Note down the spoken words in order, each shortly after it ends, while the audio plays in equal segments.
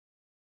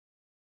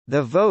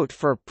The vote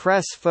for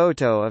Press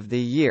Photo of the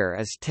Year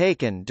is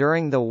taken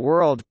during the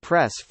World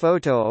Press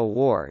Photo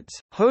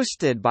Awards,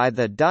 hosted by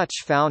the Dutch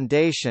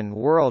foundation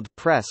World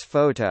Press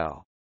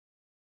Photo.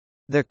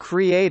 The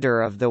creator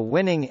of the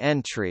winning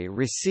entry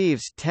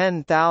receives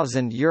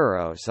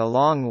 €10,000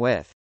 along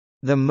with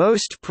the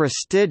most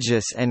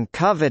prestigious and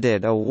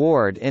coveted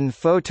award in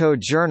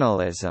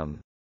photojournalism.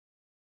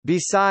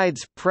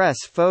 Besides Press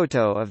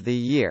Photo of the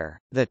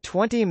Year, the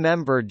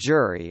 20-member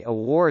jury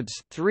awards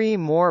 3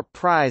 more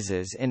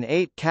prizes in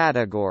 8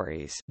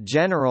 categories: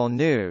 general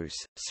news,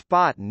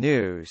 spot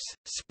news,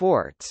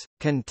 sports,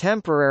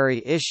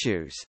 contemporary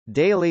issues,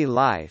 daily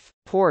life,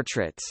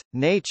 portraits,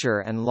 nature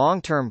and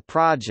long-term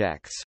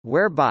projects,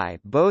 whereby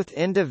both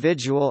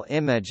individual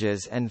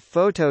images and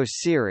photo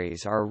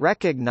series are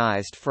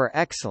recognized for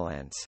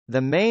excellence.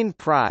 The main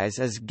prize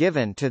is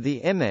given to the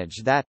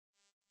image that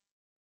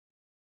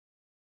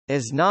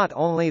is not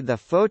only the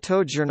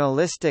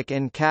photojournalistic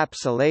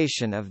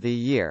encapsulation of the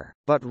year,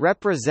 but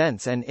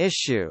represents an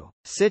issue,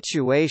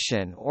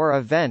 situation or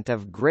event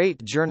of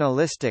great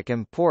journalistic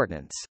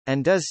importance,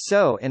 and does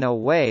so in a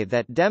way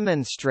that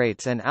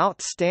demonstrates an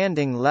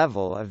outstanding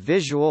level of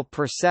visual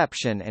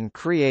perception and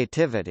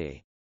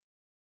creativity.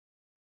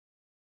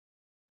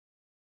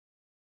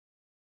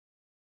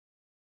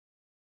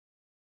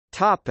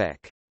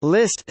 Topic: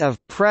 List of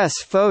press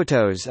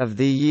photos of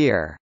the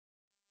year.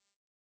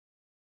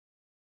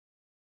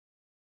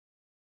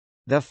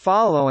 The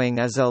following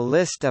is a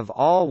list of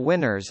all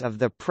winners of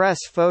the Press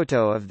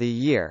Photo of the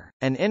Year,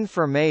 and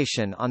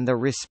information on the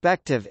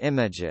respective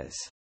images.